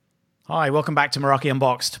Hi, welcome back to Meraki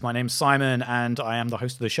Unboxed. My name's Simon, and I am the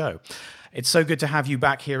host of the show. It's so good to have you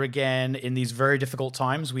back here again in these very difficult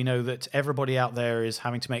times. We know that everybody out there is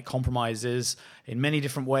having to make compromises in many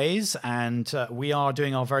different ways, and we are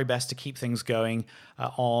doing our very best to keep things going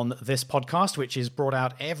on this podcast, which is brought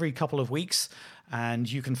out every couple of weeks.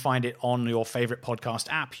 And you can find it on your favorite podcast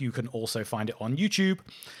app. You can also find it on YouTube.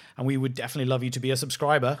 And we would definitely love you to be a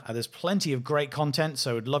subscriber. There's plenty of great content,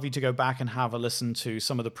 so I'd love you to go back and have a listen to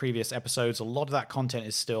some of the previous episodes. A lot of that content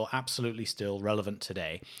is still absolutely still relevant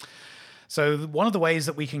today. So one of the ways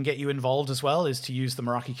that we can get you involved as well is to use the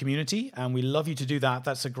Meraki community, and we love you to do that.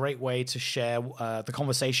 That's a great way to share the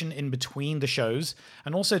conversation in between the shows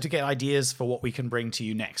and also to get ideas for what we can bring to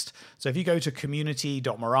you next. So if you go to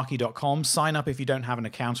community.meraki.com, sign up if you don't have an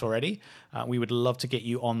account already. We would love to get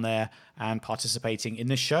you on there and participating in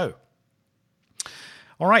this show.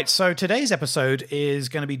 All right, so today's episode is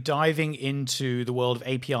going to be diving into the world of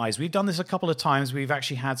APIs. We've done this a couple of times. We've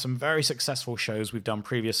actually had some very successful shows we've done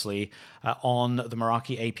previously on the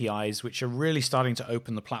Meraki APIs, which are really starting to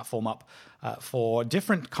open the platform up for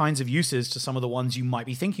different kinds of uses to some of the ones you might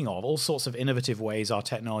be thinking of, all sorts of innovative ways our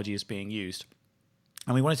technology is being used.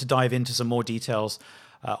 And we wanted to dive into some more details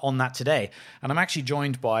on that today. And I'm actually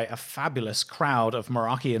joined by a fabulous crowd of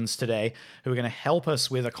Merakians today who are going to help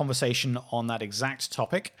us with a conversation on that exact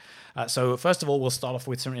topic. So first of all, we'll start off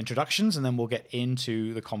with some introductions and then we'll get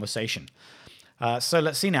into the conversation. So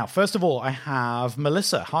let's see now. First of all, I have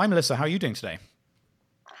Melissa. Hi, Melissa. How are you doing today?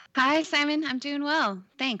 Hi, Simon. I'm doing well.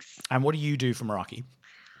 Thanks. And what do you do for Meraki?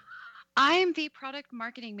 I'm the product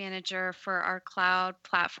marketing manager for our cloud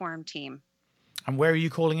platform team. And where are you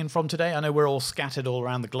calling in from today? I know we're all scattered all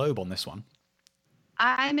around the globe on this one.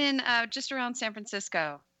 I'm in just around San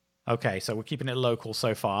Francisco. Okay, so we're keeping it local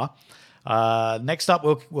so far. Next up,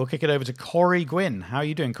 we'll kick it over to Corey Gwynn. How are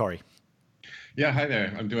you doing, Corey? Yeah, hi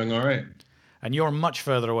there. I'm doing all right. And you're much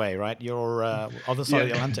further away, right? You're other side of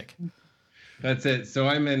the Atlantic. That's it. So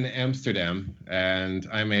I'm in Amsterdam, and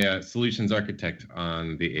I'm a solutions architect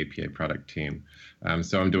on the API product team.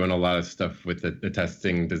 So I'm doing a lot of stuff with the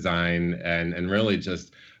testing, design, and really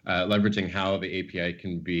just leveraging how the API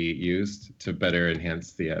can be used to better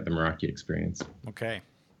enhance the Meraki experience. Okay.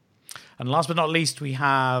 And last but not least, we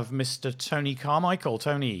have Mr. Tony Carmichael.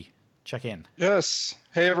 Tony, check in. Yes.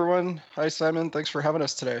 Hey, everyone. Hi, Simon. Thanks for having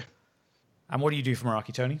us today. And what do you do for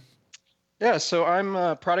Meraki, Tony? Yeah, so I'm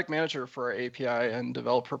a product manager for our API and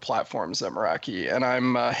developer platforms at Meraki, and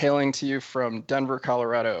I'm hailing to you from Denver,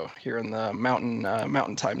 Colorado, here in the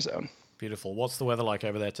mountain time zone. Beautiful. What's the weather like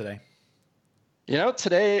over there today? You know,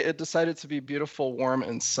 today it decided to be beautiful, warm,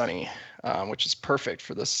 and sunny, which is perfect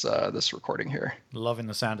for this recording here. Loving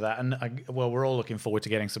the sound of that. And, well, we're all looking forward to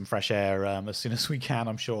getting some fresh air as soon as we can,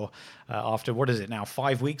 I'm sure. After, what is it now,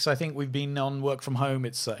 5 weeks, I think we've been on work from home.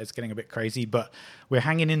 It's getting a bit crazy, but we're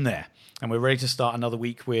hanging in there. And we're ready to start another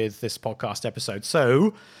week with this podcast episode.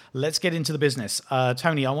 So let's get into the business.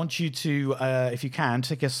 Tony, I want you to, if you can,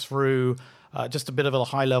 take us through just a bit of a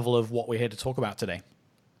high level of what we're here to talk about today.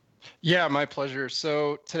 Yeah, my pleasure.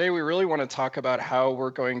 So today we really want to talk about how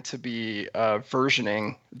we're going to be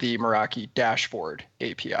versioning the Meraki dashboard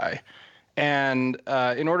API. And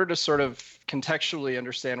in order to sort of contextually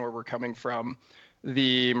understand where we're coming from,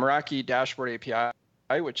 the Meraki dashboard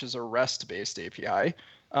API, which is a REST-based API,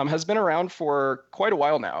 has been around for quite a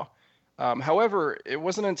while now. However, it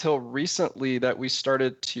wasn't until recently that we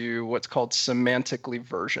started to what's called semantically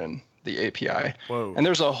version the API. Whoa. And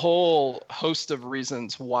there's a whole host of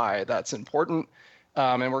reasons why that's important.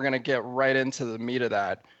 And we're going to get right into the meat of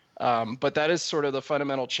that. But that is sort of the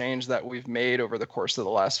fundamental change that we've made over the course of the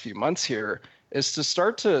last few months here, is to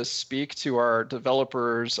start to speak to our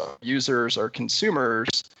developers, our users, our consumers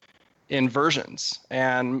in versions.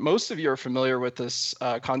 And most of you are familiar with this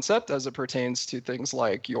concept as it pertains to things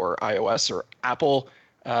like your iOS or Apple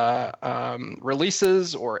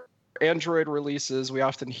releases or Android releases. We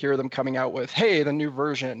often hear them coming out with, hey, the new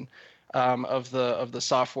version of the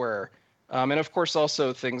software. And of course,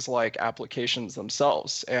 also things like applications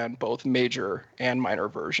themselves and both major and minor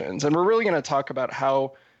versions. And we're really going to talk about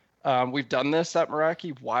how we've done this at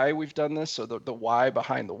Meraki, why we've done this, so the why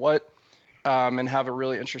behind the what, and have a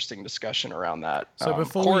really interesting discussion around that. So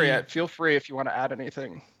before Corey, feel free if you want to add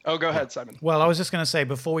anything. Oh, go ahead, Simon. Well, I was just going to say,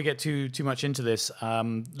 before we get too much into this,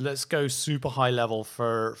 let's go super high level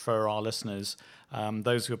for our listeners,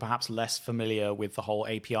 those who are perhaps less familiar with the whole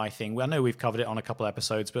API thing. I know we've covered it on a couple of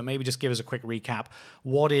episodes, but maybe just give us a quick recap.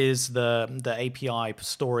 What is the API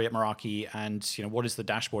story at Meraki, and what is the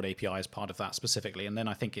dashboard API as part of that specifically? And then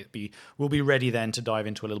I think we'll be ready then to dive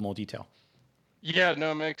into a little more detail. Yeah,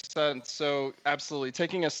 no, it makes sense. So absolutely,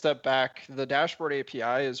 taking a step back, the dashboard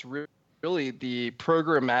API is really really the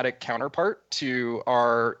programmatic counterpart to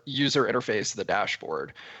our user interface, the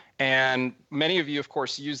dashboard. And many of you, of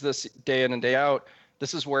course, use this day in and day out.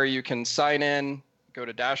 This is where you can sign in, go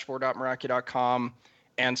to dashboard.meraki.com,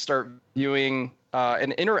 and start viewing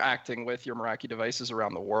and interacting with your Meraki devices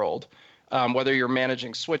around the world. Whether you're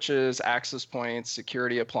managing switches, access points,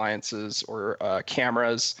 security appliances, or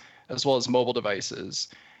cameras, as well as mobile devices.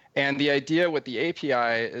 And the idea with the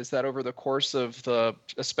API is that over the course of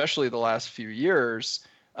especially the last few years,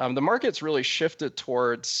 the market's really shifted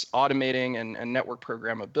towards automating and network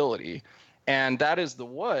programmability. And that is the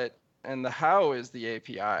what, and the how is the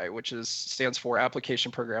API, which stands for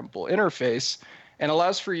Application Programmable Interface, and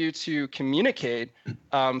allows for you to communicate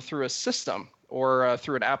through a system or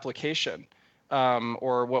through an application,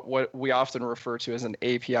 or what we often refer to as an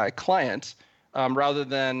API client, rather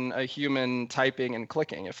than a human typing and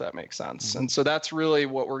clicking, if that makes sense. Mm-hmm. And so that's really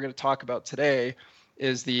what we're going to talk about today,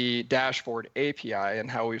 is the dashboard API and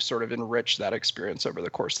how we've sort of enriched that experience over the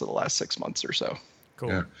course of the last 6 months or so.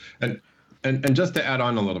 Cool. Yeah. And just to add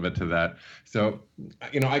on a little bit to that, so,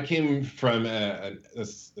 I came from a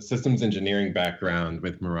systems engineering background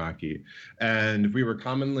with Meraki, and we were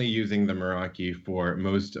commonly using the Meraki for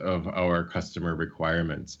most of our customer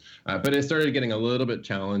requirements. But it started getting a little bit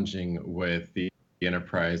challenging with the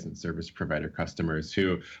enterprise and service provider customers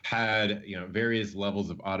who had, various levels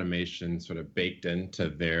of automation sort of baked into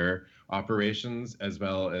their operations, as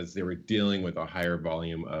well as they were dealing with a higher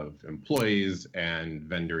volume of employees and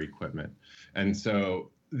vendor equipment. And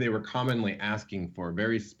so they were commonly asking for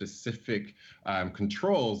very specific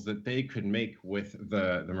controls that they could make with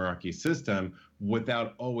the Meraki system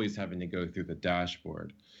without always having to go through the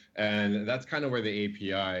dashboard. And that's kind of where the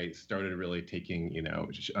API started really taking,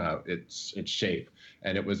 its shape.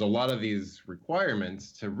 And it was a lot of these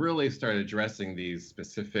requirements to really start addressing these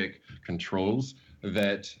specific controls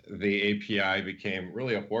that the API became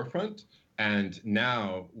really a forefront. And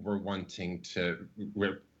now we're wanting to,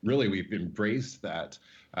 we've embraced that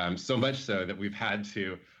so much so that we've had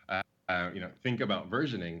to, think about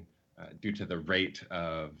versioning due to the rate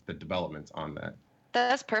of the developments on that.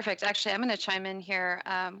 That's perfect. Actually, I'm going to chime in here.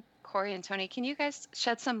 Corey and Tony, can you guys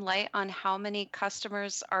shed some light on how many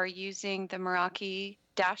customers are using the Meraki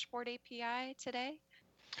dashboard API today?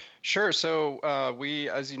 Sure. So we,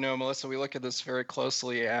 as you know, Melissa, we look at this very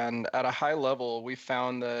closely, and at a high level, we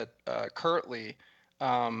found that currently,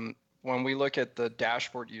 when we look at the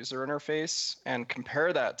dashboard user interface and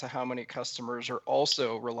compare that to how many customers are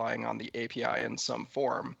also relying on the API in some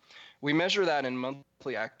form, we measure that in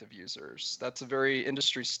monthly active users. That's a very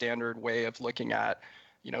industry standard way of looking at,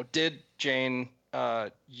 did Jane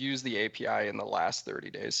use the API in the last 30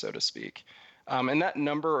 days, so to speak? And that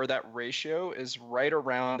number, or that ratio, is right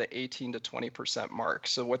around the 18 to 20% mark.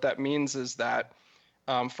 So what that means is that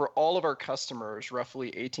for all of our customers, roughly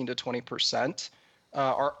 18 to 20%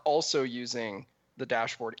 are also using the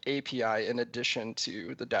dashboard API in addition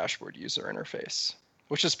to the dashboard user interface,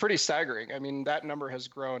 which is pretty staggering. I mean, that number has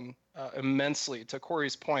grown immensely. To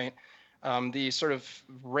Corey's point, the sort of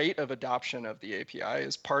rate of adoption of the API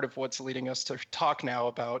is part of what's leading us to talk now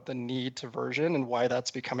about the need to version and why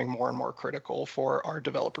that's becoming more and more critical for our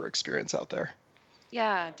developer experience out there.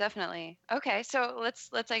 Yeah, definitely. Okay, so let's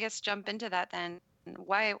I guess jump into that then.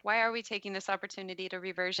 Why are we taking this opportunity to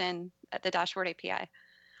reversion the dashboard API?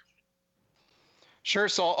 Sure.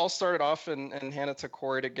 So I'll start it off and hand it to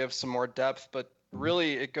Corey to give some more depth. But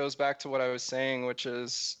really, it goes back to what I was saying, which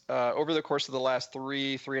is over the course of the last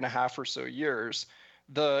three and a half or so years,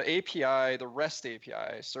 the API, the REST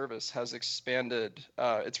API service has expanded.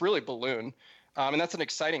 It's really ballooned. And that's an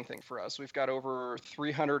exciting thing for us. We've got over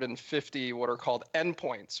 350 what are called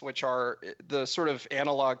endpoints, which are the sort of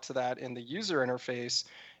analog to that in the user interface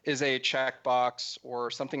is a checkbox or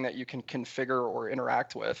something that you can configure or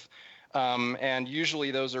interact with. And usually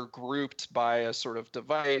those are grouped by a sort of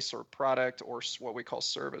device or product or what we call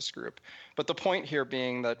service group. But the point here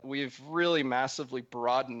being that we've really massively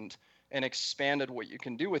broadened and expanded what you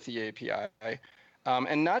can do with the API.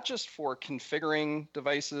 And not just for configuring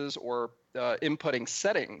devices or inputting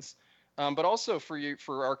settings, but also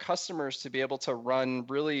for our customers to be able to run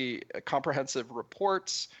really comprehensive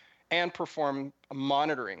reports and perform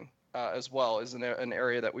monitoring as well is an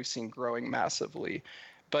area that we've seen growing massively.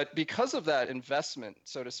 But because of that investment,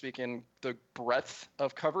 so to speak, in the breadth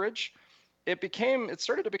of coverage, it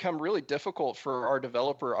started to become really difficult for our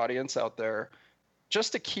developer audience out there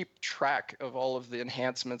just to keep track of all of the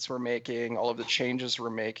enhancements we're making, all of the changes we're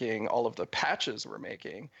making, all of the patches we're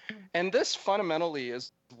making. And this fundamentally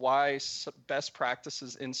is why best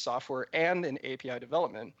practices in software and in API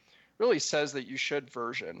development really says that you should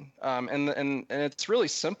version. And it's really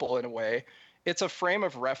simple in a way. It's a frame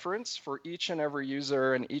of reference for each and every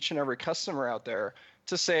user and each and every customer out there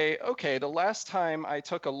to say, okay, the last time I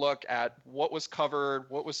took a look at what was covered,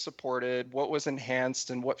 what was supported, what was enhanced,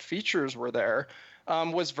 and what features were there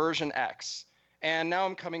was version X. And now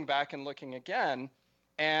I'm coming back and looking again,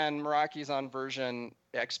 and Meraki's on version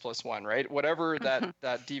X+1, right? Whatever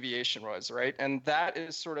that deviation was, right? And that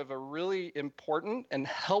is sort of a really important and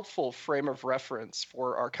helpful frame of reference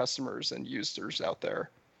for our customers and users out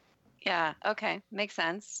there. Yeah, okay, makes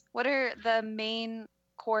sense. What are the main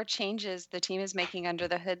core changes the team is making under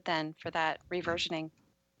the hood then for that reversioning?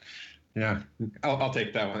 Yeah, I'll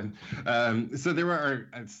take that one. So there are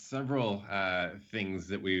several things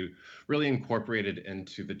that we really incorporated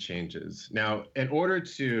into the changes. Now, in order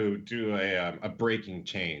to do a breaking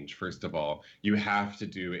change, first of all, you have to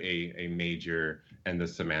do a major and the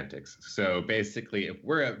semantics. So basically, if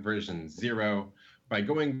we're at version 0, by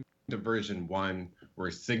going to version 1,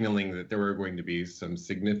 we're signaling that there are going to be some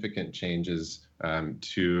significant changes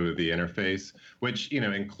to the interface, which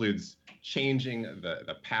includes changing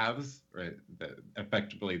the paths, right?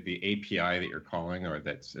 Effectively the API that you're calling, or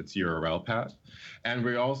its URL path, and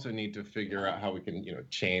we also need to figure out how we can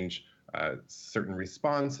change certain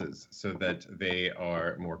responses so that they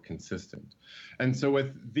are more consistent. And so,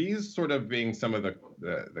 with these sort of being some of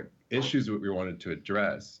the issues that we wanted to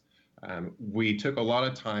address, we took a lot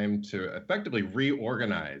of time to effectively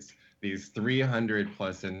reorganize these 300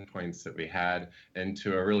 plus endpoints that we had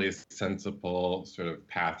into a really sensible sort of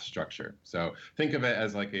path structure. So think of it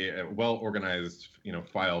as like a well-organized,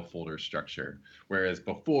 file folder structure. Whereas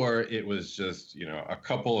before it was just, a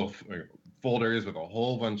couple of folders with a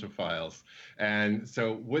whole bunch of files. And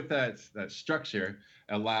so with that structure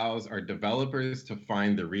allows our developers to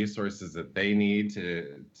find the resources that they need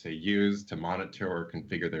to use to monitor or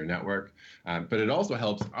configure their network. But it also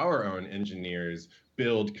helps our own engineers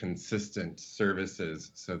build consistent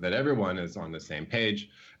services so that everyone is on the same page.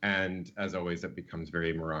 And as always, it becomes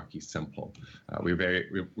very Meraki simple. We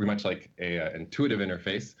much like a intuitive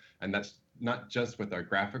interface, and that's not just with our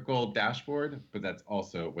graphical dashboard, but that's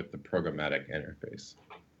also with the programmatic interface.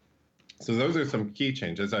 So those are some key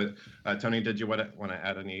changes. Tony, did you want to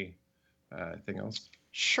add anything else?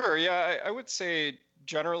 Sure. Yeah, I would say,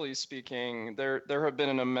 generally speaking, there have been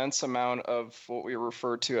an immense amount of what we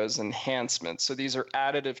refer to as enhancements. So these are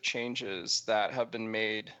additive changes that have been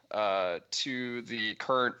made to the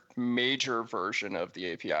current major version of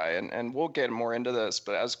the API. And we'll get more into this,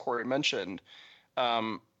 but as Corey mentioned,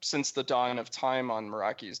 since the dawn of time on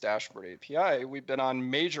Meraki's dashboard API, we've been on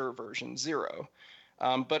major version 0.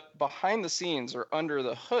 But behind the scenes, or under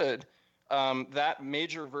the hood, that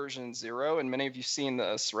major version 0, and many of you seen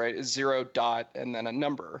this, right, is 0 dot and then a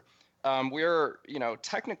number. We're,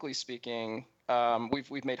 technically speaking,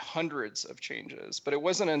 we've made hundreds of changes, but it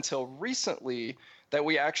wasn't until recently that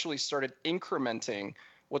we actually started incrementing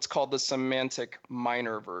what's called the semantic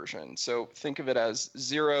minor version. So think of it as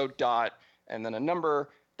 0 dot and then a number.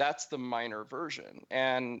 That's the minor version.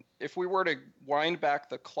 And if we were to wind back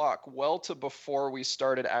the clock well to before we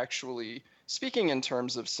started actually speaking in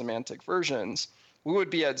terms of semantic versions, we would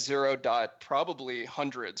be at 0 dot probably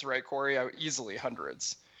hundreds, right, Corey? Easily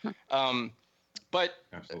hundreds. But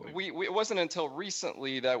it wasn't until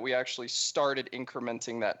recently that we actually started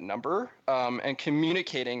incrementing that number and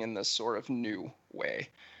communicating in this sort of new way.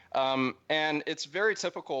 And it's very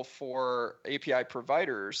typical for API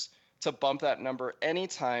providers to bump that number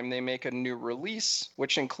anytime they make a new release,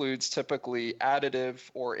 which includes typically additive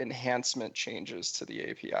or enhancement changes to the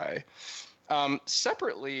API.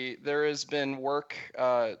 Separately, there has been work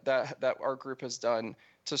that our group has done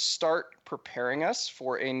to start preparing us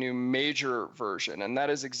for a new major version. And that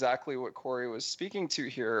is exactly what Corey was speaking to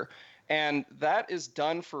here. And that is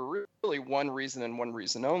done for really one reason and one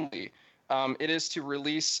reason only. It is to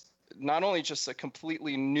release not only just a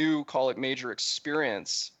completely new, call it major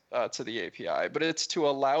experience to the API, but it's to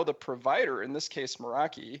allow the provider, in this case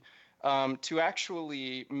Meraki, to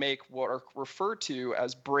actually make what are referred to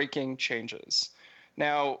as breaking changes.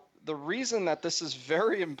 Now, the reason that this is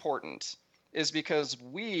very important is because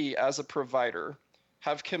we, as a provider,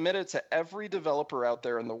 have committed to every developer out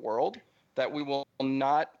there in the world that we will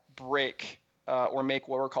not break or make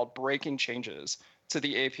what are called breaking changes to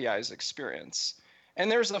the API's experience.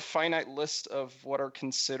 And there's a finite list of what are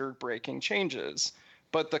considered breaking changes.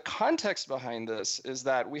 But the context behind this is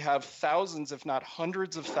that we have thousands, if not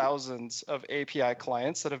hundreds of thousands of API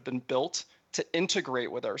clients that have been built to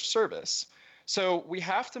integrate with our service. So we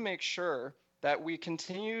have to make sure that we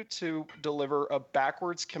continue to deliver a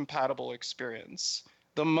backwards compatible experience.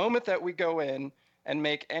 The moment that we go in and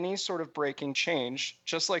make any sort of breaking change,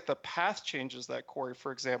 just like the path changes that Corey,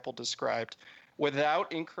 for example, described,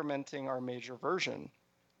 without incrementing our major version.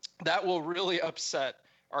 That will really upset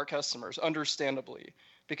our customers, understandably,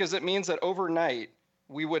 because it means that overnight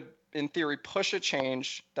we would, in theory, push a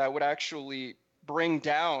change that would actually bring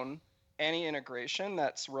down any integration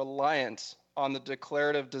that's reliant on the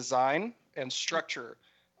declarative design and structure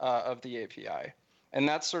of the API. And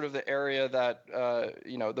that's sort of the area that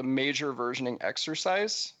the major versioning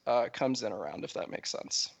exercise comes in around, if that makes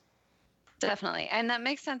sense. Definitely. And that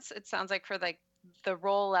makes sense, it sounds like, for like the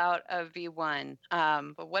rollout of V1.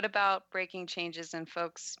 But what about breaking changes in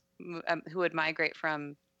folks who would migrate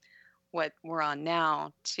from what we're on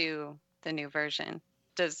now to the new version?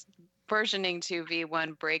 Does versioning to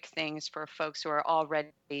V1 break things for folks who are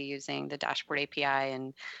already using the dashboard API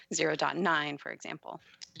and 0.9, for example?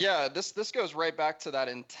 Yeah, this goes right back to that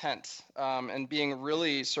intent and being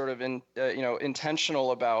really sort of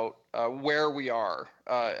intentional about where we are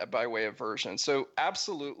by way of version. So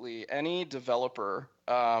absolutely, any developer,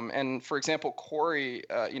 and for example, Corey,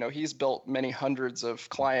 he's built many hundreds of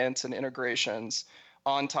clients and integrations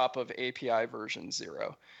on top of API version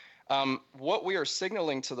 0. What we are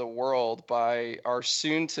signaling to the world by our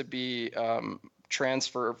soon-to-be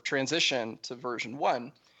transition to version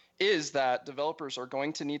 1 is that developers are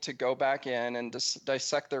going to need to go back in and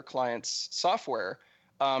dissect their clients' software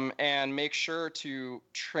and make sure to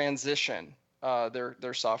transition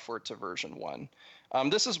their software to version 1.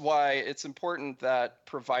 This is why it's important that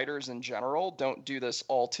providers in general don't do this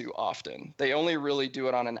all too often. They only really do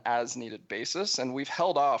it on an as-needed basis, and we've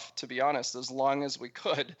held off, to be honest, as long as we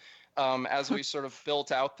could as we sort of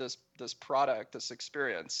built out this product, this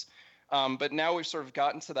experience. But now we've sort of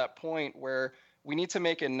gotten to that point where we need to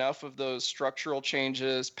make enough of those structural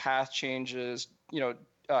changes, path changes,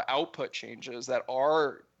 output changes that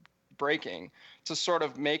are breaking to sort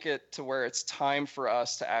of make it to where it's time for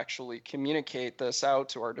us to actually communicate this out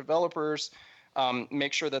to our developers,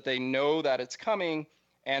 make sure that they know that it's coming,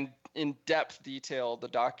 and in depth detail the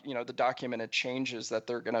documented changes that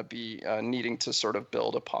they're going to be needing to sort of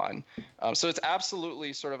build upon. So it's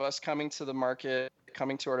absolutely sort of us coming to the market,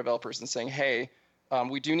 coming to our developers and saying, hey,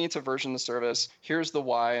 we do need to version the service. Here's the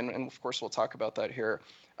why, and of course we'll talk about that here.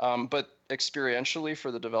 But experientially for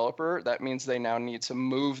the developer, that means they now need to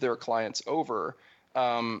move their clients over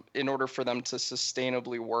in order for them to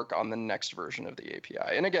sustainably work on the next version of the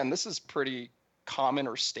API. And again, this is pretty common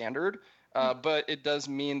or standard, but it does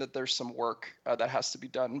mean that there's some work that has to be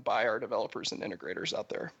done by our developers and integrators out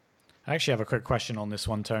there. I actually have a quick question on this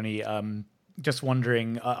one, Tony. Just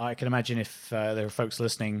wondering, I can imagine if there are folks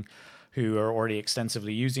listening who are already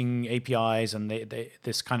extensively using APIs, and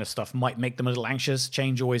this kind of stuff might make them a little anxious.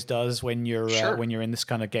 Change always does when you're in this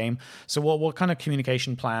kind of game. So what kind of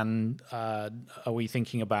communication plan are we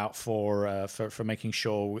thinking about for making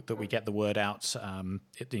sure that we get the word out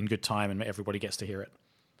in good time and everybody gets to hear it?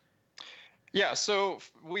 Yeah, so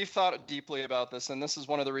we've thought deeply about this, and this is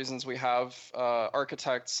one of the reasons we have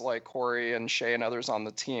architects like Corey and Shay and others on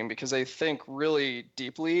the team, because they think really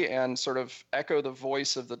deeply and sort of echo the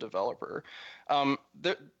voice of the developer.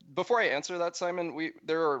 Before I answer that, Simon,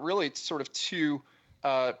 there are really sort of two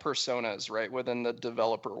personas, right, within the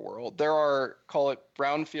developer world. There are, call it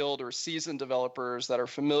brownfield or seasoned developers that are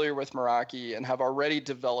familiar with Meraki and have already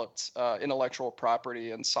developed intellectual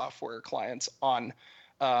property and software clients on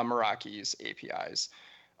Meraki's APIs.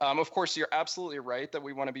 Of course, you're absolutely right that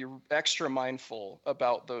we want to be extra mindful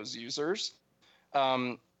about those users.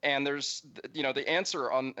 And there's, the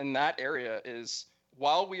answer in that area is,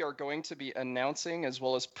 while we are going to be announcing as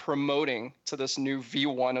well as promoting to this new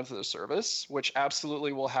V1 of the service, which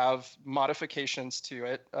absolutely will have modifications to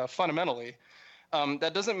it fundamentally,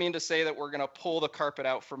 that doesn't mean to say that we're going to pull the carpet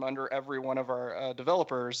out from under every one of our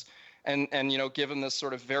developers and give them this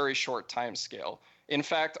sort of very short time scale. In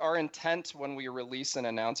fact, our intent when we release and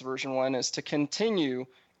announce version 1 is to continue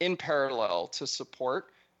in parallel to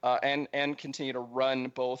support and continue to run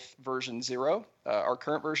both version 0, our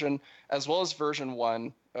current version, as well as version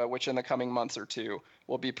 1, which in the coming months or two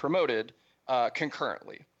will be promoted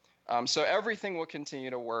concurrently. So everything will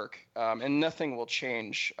continue to work and nothing will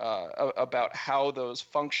change about how those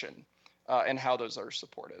function and how those are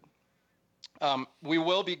supported. We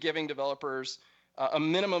will be giving developers a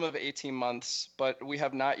minimum of 18 months, but we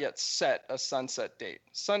have not yet set a sunset date.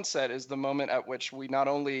 Sunset is the moment at which we not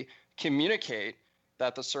only communicate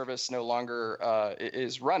that the service no longer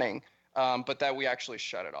is running, but that we actually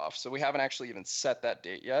shut it off. So we haven't actually even set that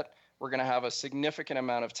date yet. We're going to have a significant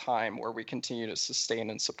amount of time where we continue to sustain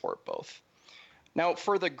and support both. Now,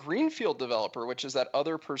 for the greenfield developer, which is that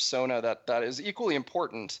other persona that is equally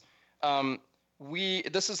important,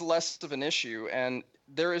 this is less of an issue, and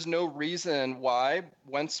there is no reason why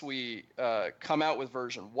once we come out with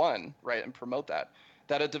version 1, right, and promote that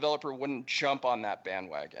a developer wouldn't jump on that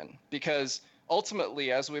bandwagon. Because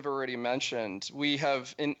ultimately, as we've already mentioned, we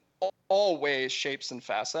have in all ways, shapes, and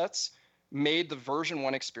facets made the version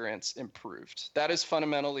 1 experience improved. That is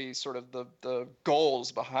fundamentally sort of the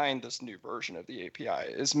goals behind this new version of the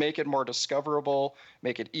API, is make it more discoverable,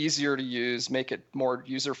 make it easier to use, make it more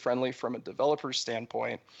user-friendly from a developer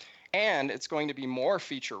standpoint, and it's going to be more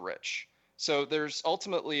feature-rich. So there's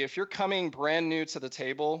ultimately, if you're coming brand new to the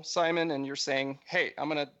table, Simon, and you're saying, hey, I'm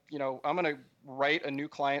gonna write a new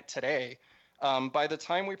client today, by the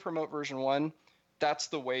time we promote version 1, that's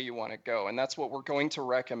the way you want to go. And that's what we're going to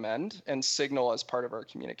recommend and signal as part of our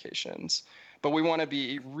communications. But we want to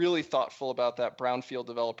be really thoughtful about that brownfield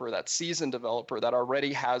developer, that seasoned developer that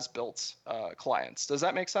already has built clients. Does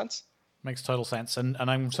that make sense? Makes total sense. And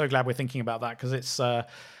I'm so glad we're thinking about that, because it's, I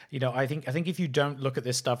think if you don't look at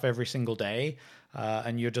this stuff every single day,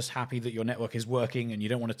 and you're just happy that your network is working and you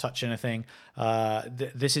don't want to touch anything,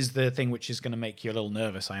 this is the thing which is going to make you a little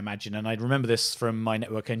nervous, I imagine. And I remember this from my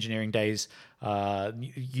network engineering days. There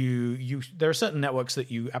are certain networks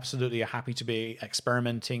that you absolutely are happy to be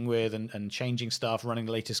experimenting with and changing stuff, running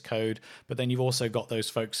the latest code. But then you've also got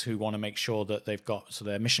those folks who want to make sure that they've got, so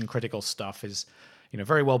their mission critical stuff is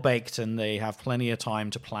very well baked, and they have plenty of time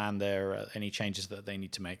to plan their any changes that they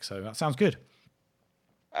need to make. So that sounds good.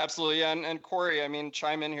 Absolutely, and Corey, I mean,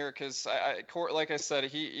 chime in here, because like I said,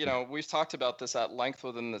 we've talked about this at length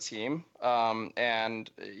within the team, and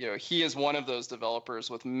he is one of those developers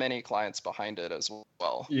with many clients behind it as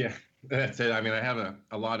well. Yeah, that's it. I mean, I have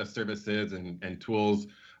a lot of services and tools.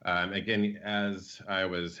 Again, as I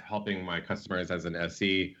was helping my customers as an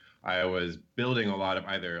SE, I was building a lot of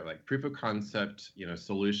either like proof of concept,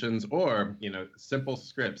 solutions, or, simple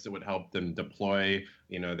scripts that would help them deploy,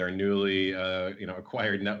 their newly,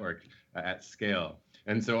 acquired network at scale.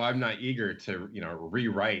 And so I'm not eager to,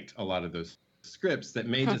 rewrite a lot of those scripts that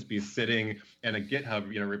may just be sitting in a GitHub,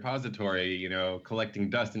 repository,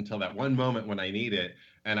 collecting dust until that one moment when I need it,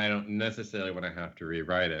 and I don't necessarily want to have to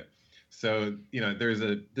rewrite it. So, there's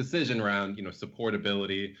a decision around,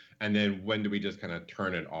 supportability, and then when do we just kind of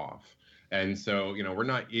turn it off? And so, we're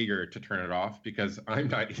not eager to turn it off, because I'm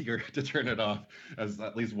not eager to turn it off, as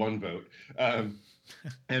at least one vote.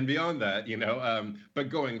 And beyond that, but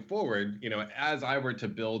going forward, as I were to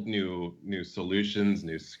build new solutions,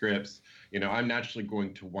 new scripts, I'm naturally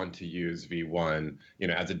going to want to use V1,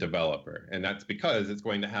 as a developer. And that's because it's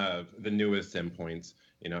going to have the newest endpoints.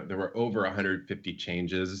 There were over 150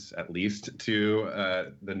 changes, at least,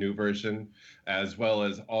 to the new version, as well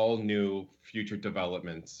as all new future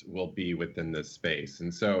developments will be within this space.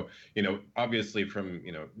 And so, obviously from,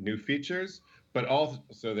 new features, but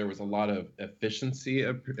also there was a lot of efficiency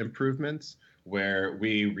improvements where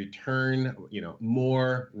we return,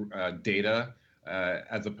 more data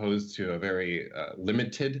as opposed to a very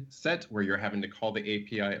limited set where you're having to call the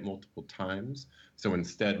API at multiple times. So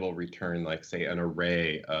instead, we'll return, like, say, an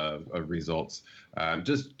array of results,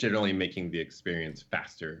 just generally making the experience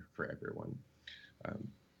faster for everyone.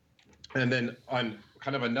 And then on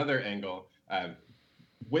kind of another angle,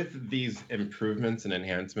 with these improvements and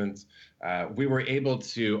enhancements, we were able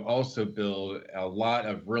to also build a lot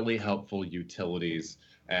of really helpful utilities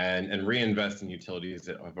and reinvest in utilities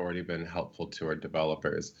that have already been helpful to our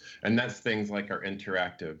developers. And that's things like our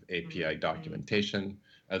interactive API documentation,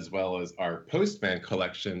 as well as our Postman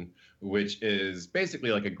collection, which is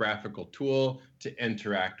basically like a graphical tool to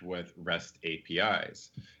interact with REST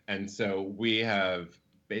APIs. And so we have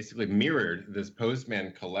basically mirrored this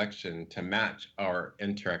Postman collection to match our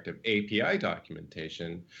interactive API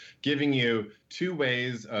documentation, giving you two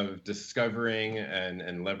ways of discovering and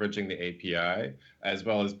leveraging the API, as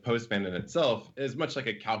well as Postman in itself is much like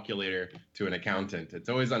a calculator to an accountant. It's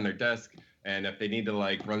always on their desk. And if they need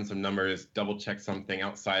to run some numbers, double check something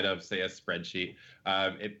outside of, say, a spreadsheet,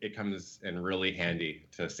 it comes in really handy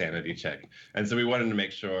to sanity check. And so we wanted to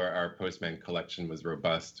make sure our Postman collection was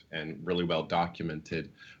robust and really well documented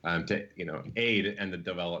to aid in the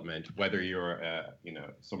development, whether you're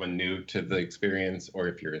someone new to the experience or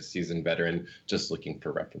if you're a seasoned veteran just looking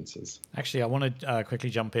for references. Actually, I want to quickly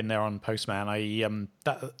jump in there on Postman.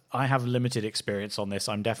 I have limited experience on this.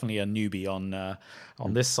 I'm definitely a newbie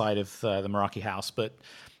on this side of the Meraki house, but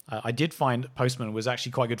I did find Postman was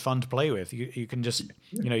actually quite good fun to play with. You can just,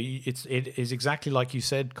 it is exactly like you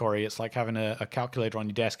said, Corey. It's like having a calculator on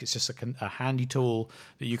your desk. It's just a handy tool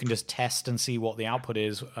that you can just test and see what the output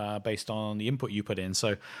is based on the input you put in.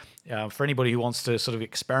 So for anybody who wants to sort of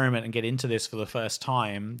experiment and get into this for the first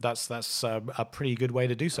time, that's a pretty good way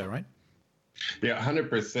to do so, right? Yeah,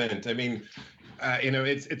 100%. I mean,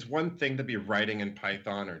 it's one thing to be writing in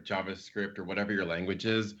Python or JavaScript or whatever your language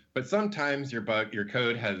is, but sometimes your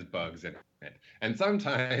code has bugs in it, and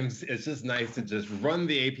sometimes it's just nice to just run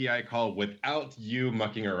the API call without you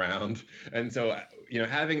mucking around. And so,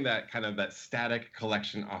 having that kind of that static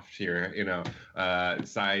collection off to your,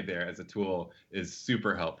 side there as a tool is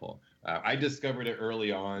super helpful. I discovered it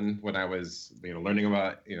early on when I was, learning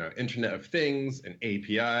about, Internet of Things and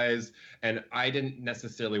APIs, and I didn't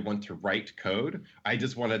necessarily want to write code. I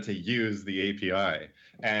just wanted to use the API,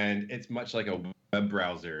 and it's much like a web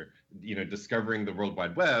browser, discovering the World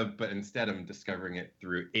Wide Web, but instead I'm discovering it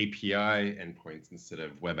through API endpoints instead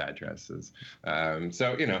of web addresses.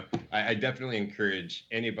 So, I definitely encourage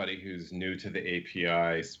anybody who's new to the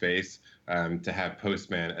API space to have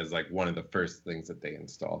Postman as like one of the first things that they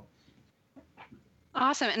install.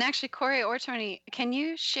 Awesome. And actually, Corey or Tony, can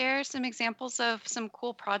you share some examples of some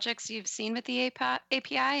cool projects you've seen with the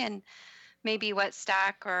API and maybe what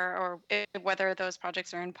stack or whether those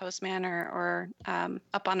projects are in Postman or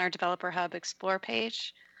up on our Developer Hub Explore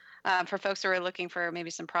page for folks who are looking for maybe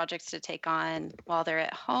some projects to take on while they're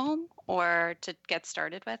at home or to get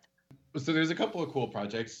started with? So there's a couple of cool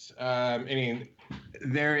projects.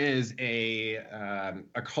 There is a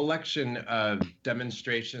collection of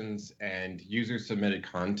demonstrations and user-submitted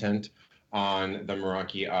content on the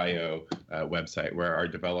Meraki.io website, where our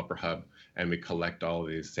developer hub, and we collect all of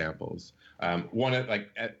these samples.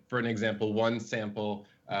 For an example, one sample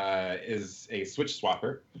is a switch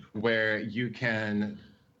swapper, where you can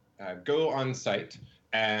go on site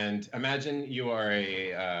and imagine you are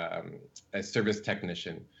a service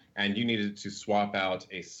technician, and you needed to swap out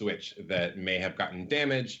a switch that may have gotten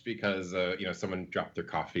damaged because someone dropped their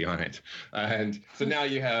coffee on it. And so now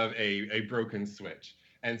you have a broken switch.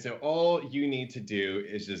 And so all you need to do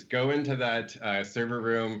is just go into that server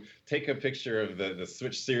room, take a picture of the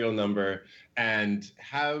switch serial number, and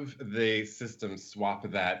have the system swap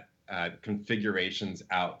that configurations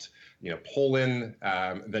out. Pull in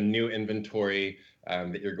the new inventory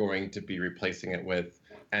that you're going to be replacing it with,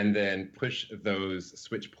 and then push those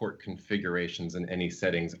switch port configurations and any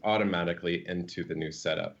settings automatically into the new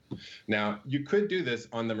setup. Now, you could do this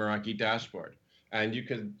on the Meraki dashboard, and you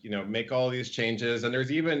could, make all these changes, and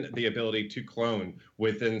there's even the ability to clone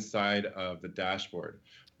within inside of the dashboard.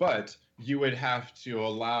 But you would have to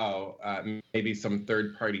allow maybe some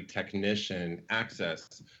third-party technician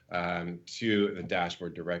access to the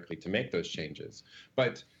dashboard directly to make those changes.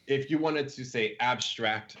 But if you wanted to, say,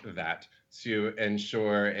 abstract that to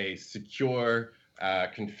ensure a secure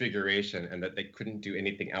configuration and that they couldn't do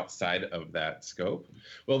anything outside of that scope,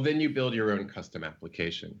 well, then you build your own custom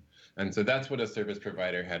application. And so that's what a service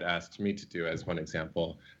provider had asked me to do as one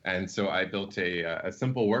example. And so I built a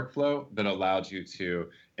simple workflow that allowed you to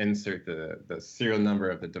insert the serial number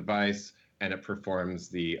of the device, and it performs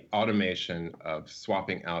the automation of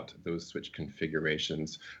swapping out those switch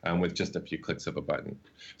configurations with just a few clicks of a button.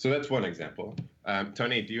 So that's one example.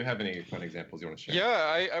 Tony, do you have any fun examples you want to share?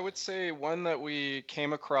 Yeah, I would say one that we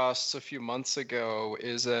came across a few months ago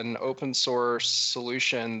is an open source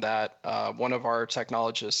solution that one of our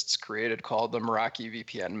technologists created called the Meraki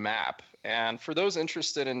VPN map. And for those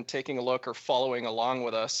interested in taking a look or following along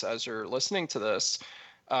with us as you're listening to this,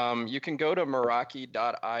 you can go to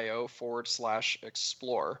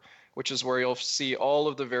meraki.io/explore, which is where you'll see all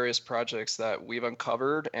of the various projects that we've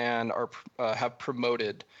uncovered and have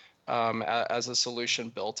promoted as a solution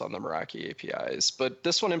built on the Meraki APIs. But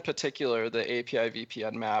this one in particular, the API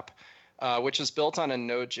VPN map, which is built on a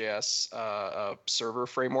Node.js server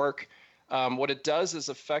framework, what it does is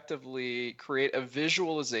effectively create a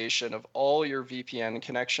visualization of all your VPN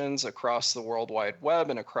connections across the World Wide Web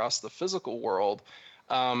and across the physical world,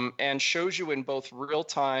 and shows you in both real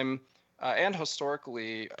time and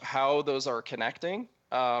historically how those are connecting.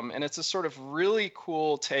 And it's a sort of really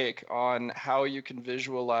cool take on how you can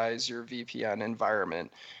visualize your VPN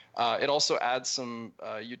environment. It also adds some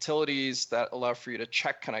utilities that allow for you to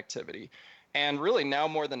check connectivity. And really now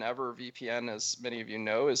more than ever, VPN, as many of you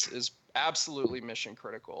know, is absolutely mission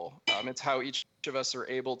critical. It's how each of us are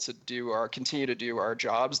able to continue to do our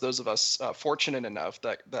jobs. Those of us fortunate enough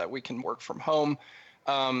that we can work from home.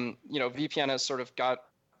 VPN has sort of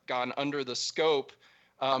gone under the scope.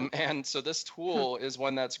 And so this tool is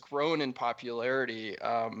one that's grown in popularity,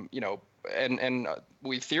 and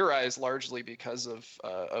we theorize largely because of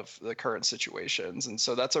the current situations. And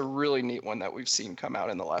so that's a really neat one that we've seen come out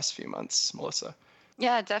in the last few months, Melissa.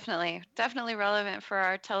 Yeah, definitely. Definitely relevant for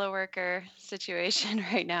our teleworker situation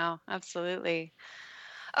right now. Absolutely.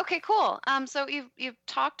 Okay, cool. So you've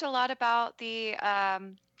talked a lot about the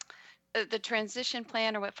the transition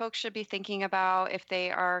plan or what folks should be thinking about if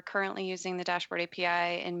they are currently using the Dashboard API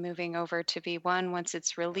and moving over to V1 once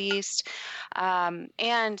it's released,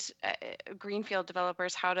 and greenfield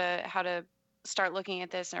developers how to start looking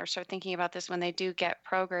at this or start thinking about this when they do get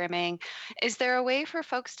programming. Is there a way for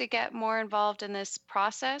folks to get more involved in this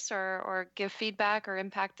process or give feedback or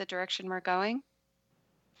impact the direction we're going?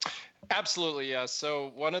 Absolutely, yeah.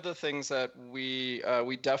 So one of the things that we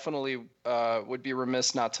definitely would be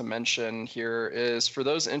remiss not to mention here is for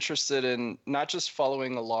those interested in not just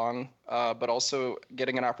following along, but also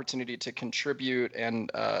getting an opportunity to contribute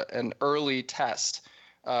and an early test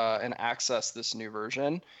and access this new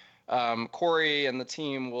version. Corey and the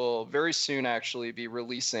team will very soon actually be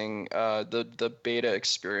releasing the beta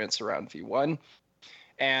experience around V1.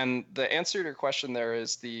 And the answer to your question there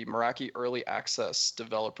is the Meraki Early Access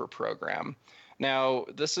Developer Program. Now,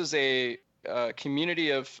 this is a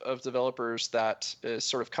community of developers that is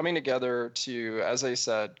sort of coming together to, as I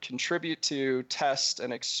said, contribute to, test,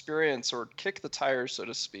 and experience or kick the tires, so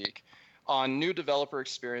to speak, on new developer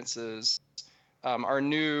experiences, our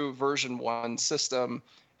new version 1 system,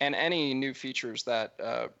 and any new features that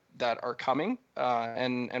are coming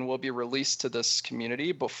and will be released to this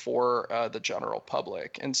community before the general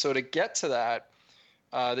public. And so to get to that,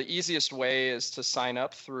 the easiest way is to sign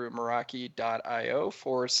up through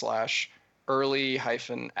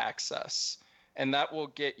meraki.io/early-access. And that will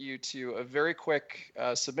get you to a very quick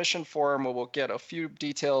submission form where we'll get a few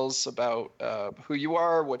details about who you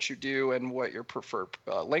are, what you do, and what your preferred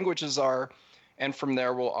languages are. And from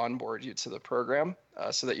there, we'll onboard you to the program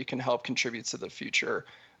so that you can help contribute to the future,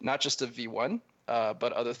 not just of V1,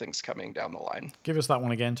 but other things coming down the line. Give us that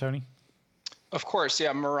one again, Tony. Of course,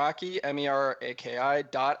 yeah, Meraki,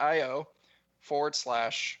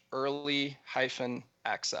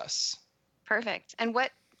 meraki.io/early-access. Perfect. And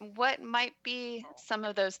what might be some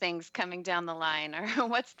of those things coming down the line, or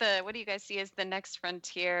what do you guys see as the next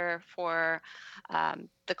frontier for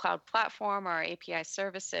the cloud platform or API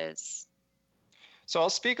services? So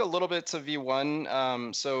I'll speak a little bit to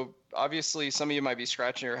V1. So obviously, some of you might be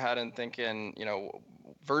scratching your head and thinking,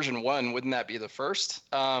 version 1, wouldn't that be the first?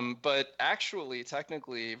 But actually,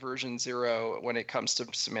 technically, version 0, when it comes to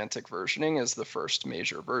semantic versioning, is the first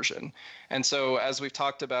major version. And so as we've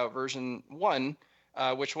talked about, version 1,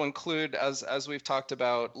 which will include, as we've talked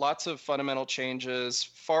about, lots of fundamental changes,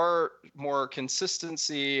 far more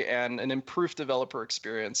consistency, and an improved developer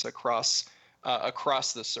experience across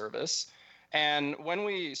the service. And when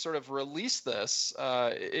we sort of release this,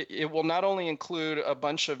 it will not only include a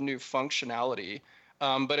bunch of new functionality,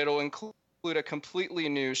 but it'll include a completely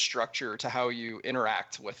new structure to how you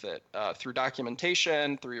interact with it through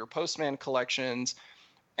documentation, through your Postman collections,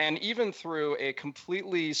 and even through a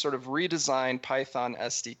completely sort of redesigned Python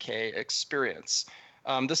SDK experience.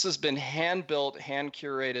 This has been hand-built,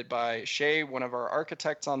 hand-curated by Shay, one of our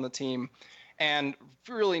architects on the team, and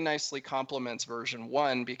really nicely complements version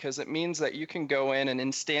 1 because it means that you can go in and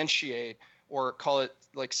instantiate or call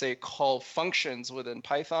functions within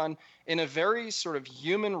Python in a very sort of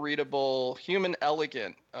human readable, human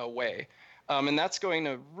elegant way. And that's going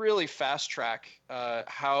to really fast track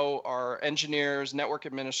how our engineers, network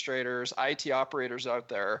administrators, IT operators out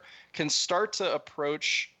there can start to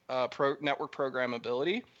approach network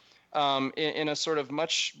programmability. In a sort of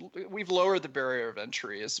we've lowered the barrier of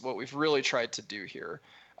entry is what we've really tried to do here.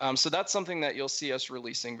 So that's something that you'll see us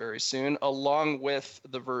releasing very soon, along with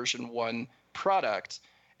the version 1 product.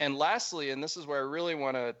 And lastly, and this is where I really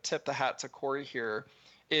want to tip the hat to Corey here,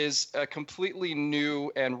 is a completely new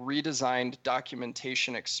and redesigned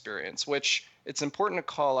documentation experience, which it's important to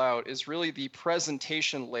call out is really the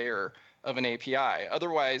presentation layer of an API.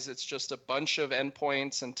 Otherwise, it's just a bunch of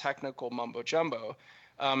endpoints and technical mumbo jumbo.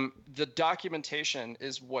 The documentation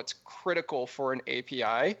is what's critical for an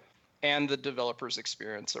API and the developer's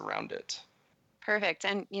experience around it. Perfect.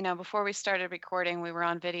 And, before we started recording, we were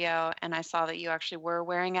on video and I saw that you actually were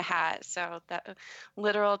wearing a hat. So that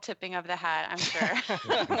literal tipping of the hat, I'm sure,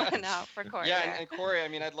 went out for Corey. Yeah, and Corey,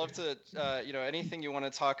 I'd love to, anything you want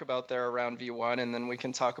to talk about there around V1, and then we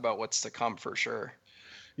can talk about what's to come for sure.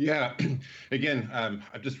 Yeah, again, I'm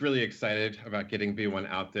just really excited about getting V1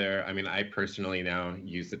 out there. I personally now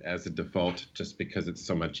use it as a default just because it's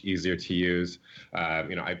so much easier to use.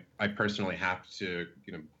 I personally have to,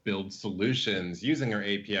 build solutions using our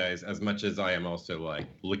APIs as much as I am also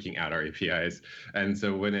looking at our APIs. And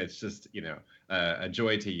so when it's just, a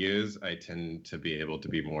joy to use, I tend to be able to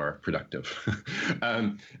be more productive.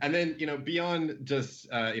 And then, beyond just,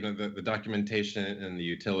 the documentation and the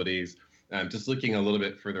utilities, just looking a little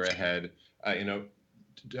bit further ahead,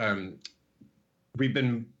 we've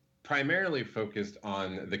been primarily focused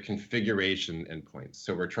on the configuration endpoints.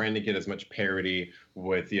 So we're trying to get as much parity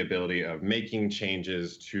with the ability of making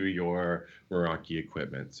changes to your Meraki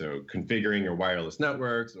equipment. So configuring your wireless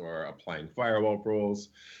networks or applying firewall rules.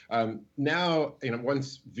 Now,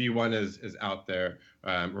 once V1 is out there,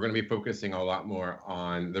 we're going to be focusing a lot more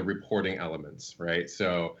on the reporting elements, right?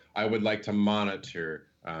 So I would like to monitor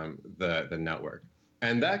the network.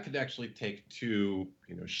 And that could actually take two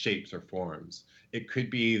shapes or forms. It could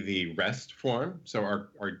be the REST form, so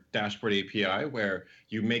our dashboard API, where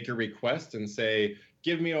you make a request and say,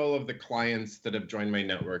 give me all of the clients that have joined my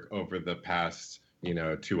network over the past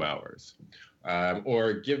 2 hours.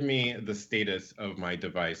 Or give me the status of my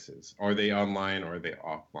devices. Are they online or are they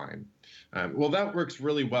offline? Well, that works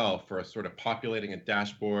really well for sort of populating a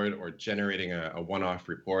dashboard or generating a one-off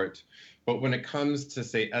report. But when it comes to,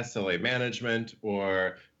 say, SLA management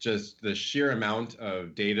or just the sheer amount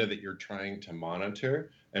of data that you're trying to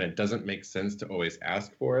monitor, and it doesn't make sense to always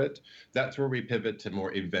ask for it, that's where we pivot to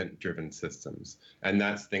more event-driven systems. And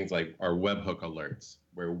that's things like our webhook alerts,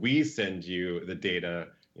 where we send you the data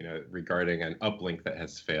regarding an uplink that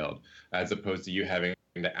has failed, as opposed to you having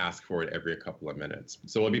to ask for it every couple of minutes.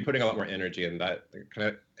 So we'll be putting a lot more energy in that kind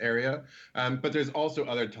of area. But there's also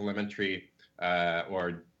other telemetry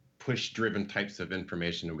or push-driven types of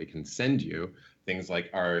information that we can send you, things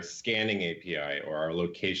like our scanning API or our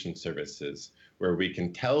location services, where we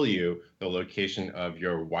can tell you the location of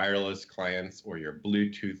your wireless clients or your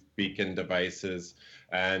Bluetooth beacon devices,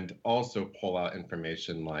 and also pull out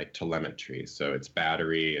information like telemetry. So its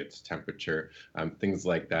battery, its temperature, things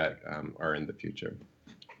like that are in the future.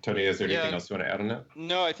 Tony, is there anything else you want to add on that?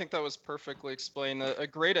 No, I think that was perfectly explained. A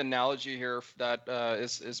great analogy here that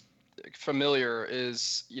is familiar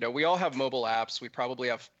is, we all have mobile apps. We probably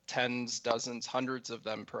have tens, dozens, hundreds of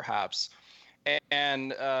them perhaps.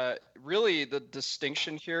 And really the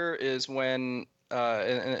distinction here is when,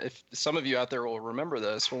 and if some of you out there will remember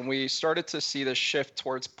this, when we started to see the shift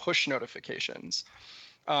towards push notifications.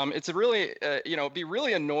 It's a really, it'd be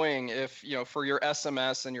really annoying if, for your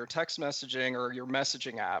SMS and your text messaging or your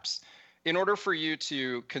messaging apps, in order for you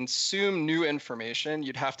to consume new information,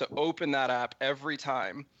 you'd have to open that app every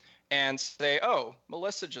time and say, oh,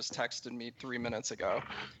 Melissa just texted me 3 minutes ago,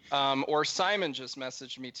 or Simon just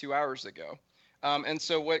messaged me 2 hours ago. And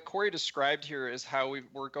so what Corey described here is how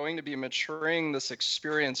we're going to be maturing this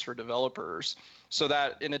experience for developers so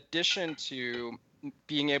that in addition to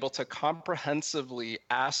being able to comprehensively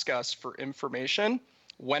ask us for information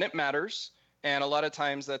when it matters, and a lot of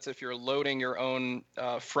times that's if you're loading your own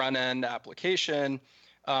front-end application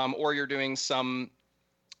or you're doing some,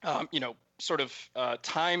 sort of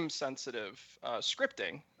time-sensitive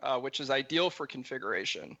scripting, which is ideal for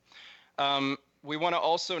configuration. We want to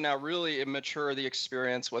also now really mature the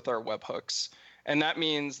experience with our webhooks. And that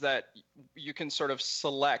means that you can sort of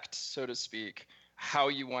select, so to speak, how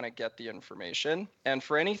you want to get the information. And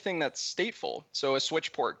for anything that's stateful, so a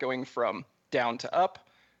switch port going from down to up,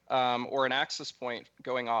 or an access point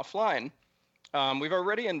going offline, we've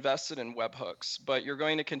already invested in webhooks, but you're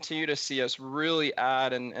going to continue to see us really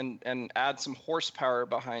add and add some horsepower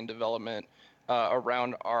behind development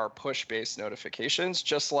around our push-based notifications,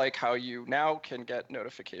 just like how you now can get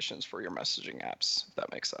notifications for your messaging apps, if that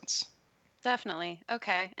makes sense. Definitely.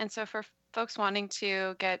 Okay. And so for folks wanting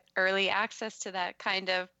to get early access to that kind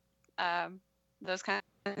of, those kind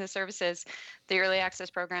of services, the early access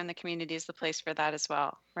program, the community is the place for that as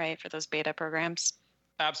well, right? For those beta programs.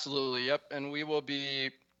 Absolutely. Yep. And we will be,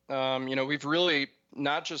 we've really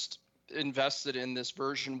not just invested in this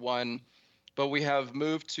version 1, but we have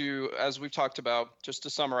moved to, as we've talked about, just to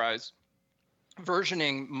summarize,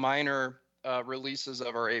 versioning minor releases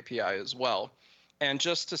of our API as well. And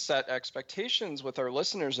just to set expectations with our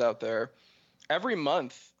listeners out there, every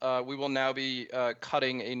month we will now be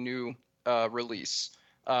cutting a new release.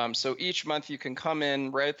 So each month you can come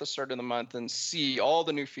in right at the start of the month and see all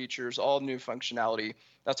the new features, all new functionality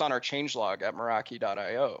that's on our changelog at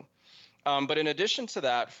Meraki.io. But in addition to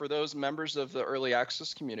that, for those members of the early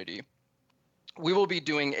access community, we will be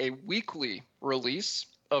doing a weekly release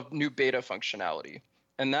of new beta functionality.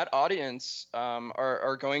 And that audience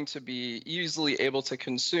are going to be easily able to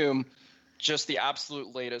consume just the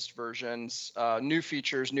absolute latest versions, new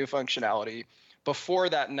features, new functionality before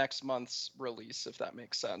that next month's release, if that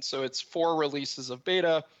makes sense. So it's 4 releases of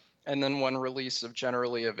beta and then 1 release of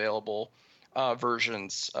generally available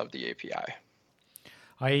versions of the API.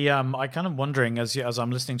 I kind of wondering as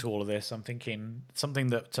I'm listening to all of this, I'm thinking something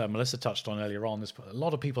that Melissa touched on earlier on. There's a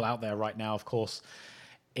lot of people out there right now, of course,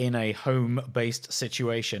 in a home-based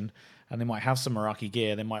situation, and they might have some Meraki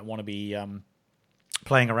gear. They might want to be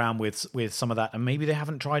playing around with some of that, and maybe they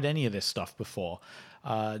haven't tried any of this stuff before.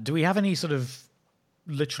 Do we have any sort of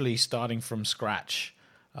literally starting from scratch,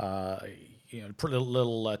 put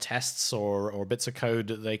little tests or bits of code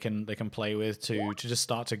that they can play with to just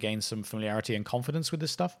start to gain some familiarity and confidence with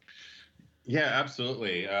this stuff? Yeah,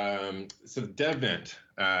 absolutely. So DevNet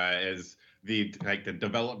is the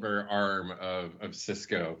developer arm of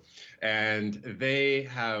Cisco, and they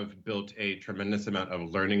have built a tremendous amount of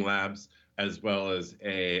learning labs as well as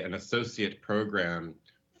an associate program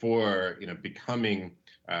for becoming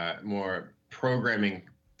more programming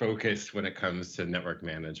focused when it comes to network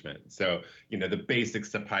management. So the basics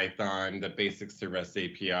to Python, the basics to REST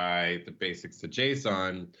API, the basics to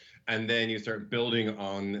JSON, and then you start building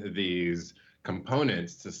on these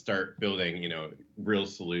components to start building real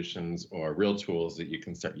solutions or real tools that you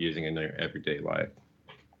can start using in your everyday life.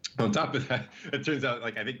 On top of that, it turns out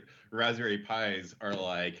I think Raspberry Pis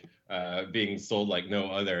are being sold like no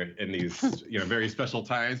other in these very special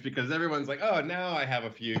times, because everyone's like, oh, now I have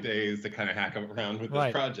a few days to kind of hack around with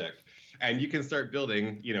this project. And you can start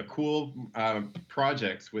building cool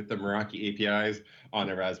projects with the Meraki APIs on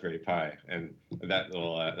a Raspberry Pi, and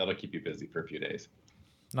that'll keep you busy for a few days.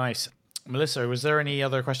 Nice. Melissa, was there any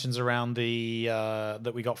other questions around the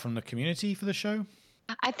that we got from the community for the show?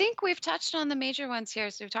 I think we've touched on the major ones here.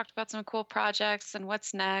 So we've talked about some cool projects and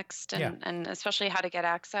what's next, and especially how to get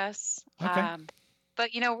access. Okay. But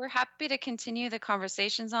we're happy to continue the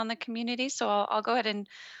conversations on the community. So I'll go ahead and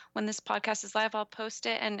when this podcast is live, I'll post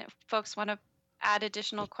it. And if folks want to add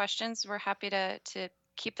additional questions, we're happy to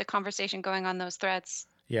keep the conversation going on those threads.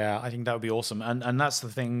 Yeah, I think that would be awesome. And that's the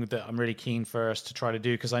thing that I'm really keen for us to try to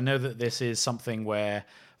do, because I know that this is something where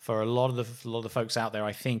for a lot of the folks out there,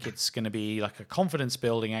 I think it's going to be like a confidence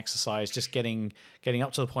building exercise, just getting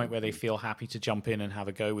up to the point where they feel happy to jump in and have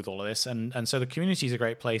a go with all of this. And so the community is a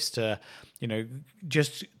great place to,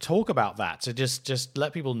 just talk about that, to just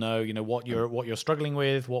let people know, what you're struggling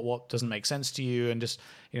with, what doesn't make sense to you, and just,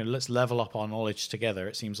 let's level up our knowledge together.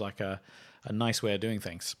 It seems like a nice way of doing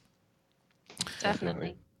things.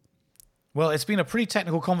 Definitely. Well, it's been a pretty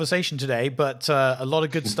technical conversation today, but a lot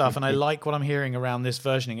of good stuff, and I like what I'm hearing around this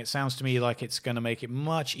versioning. It sounds to me like it's going to make it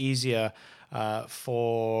much easier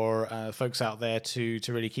for folks out there to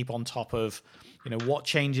really keep on top of what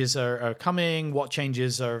changes are coming, what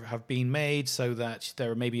changes have been made, so that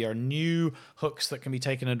there maybe are new hooks that can be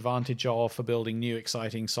taken advantage of for building new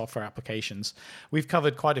exciting software applications. We've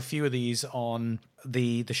covered quite a few of these on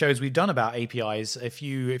the shows we've done about APIs. If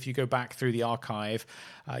you go back through the archive,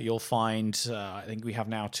 you'll find I think we have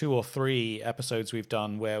now 2 or 3 episodes we've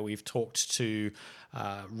done where we've talked to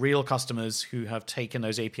real customers who have taken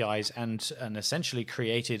those APIs and essentially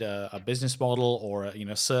created a business model or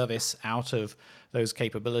a service out of those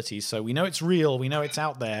capabilities. So we know it's real, we know it's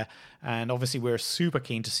out there, and obviously we're super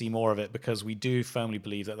keen to see more of it, because we do firmly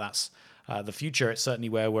believe that that's the future. It's certainly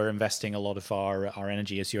where we're investing a lot of our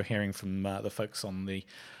energy, as you're hearing from the folks on the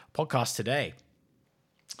podcast today.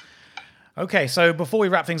 Okay, so before we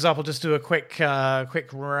wrap things up, I'll just do a quick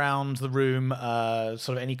round the room.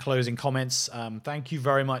 Sort of any closing comments. Thank you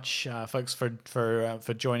very much, folks,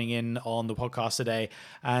 for joining in on the podcast today.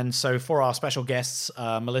 And so for our special guests,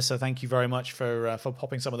 Melissa, thank you very much for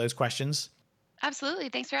popping some of those questions. Absolutely,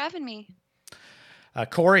 thanks for having me.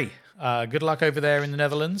 Corey, good luck over there in the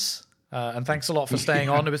Netherlands, and thanks a lot for staying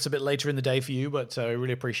on. It's a bit later in the day for you, but I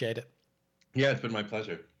really appreciate it. Yeah, it's been my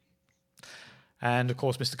pleasure. And of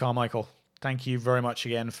course, Mr. Carmichael, thank you very much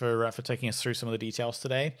again for taking us through some of the details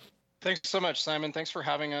today. Thanks so much, Simon. Thanks for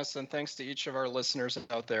having us, and thanks to each of our listeners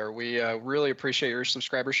out there. We really appreciate your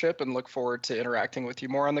subscribership and look forward to interacting with you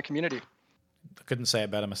more on the community. I couldn't say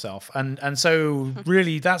it better myself. And so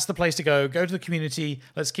really that's the place to go. Go to the community.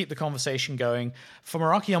 Let's keep the conversation going. For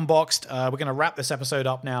Meraki Unboxed, we're going to wrap this episode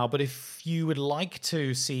up now. But if you would like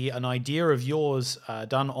to see an idea of yours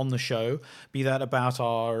done on the show, be that about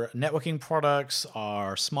our networking products,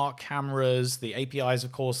 our smart cameras, the APIs,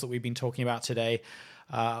 of course, that we've been talking about today,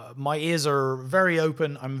 my ears are very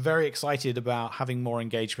open. I'm very excited about having more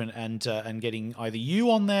engagement and getting either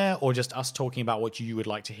you on there or just us talking about what you would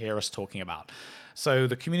like to hear us talking about. So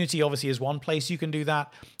the community obviously is one place you can do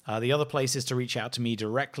that. The other place is to reach out to me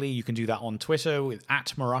directly. You can do that on Twitter with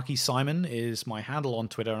 @MerakiSimon is my handle on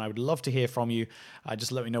Twitter, and I would love to hear from you.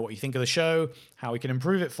 Just let me know what you think of the show, how we can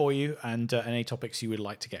improve it for you, and any topics you would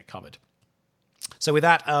like to get covered. So with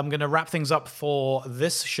that, I'm going to wrap things up for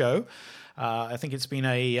this show. I think it's been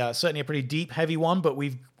certainly a pretty deep, heavy one, but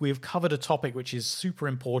we've covered a topic which is super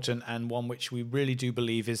important and one which we really do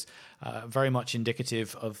believe is very much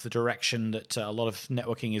indicative of the direction that a lot of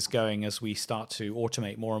networking is going as we start to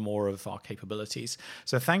automate more and more of our capabilities.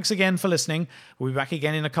 So thanks again for listening. We'll be back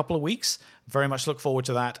again in a couple of weeks. Very much look forward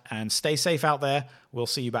to that, and stay safe out there. We'll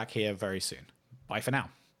see you back here very soon. Bye for now.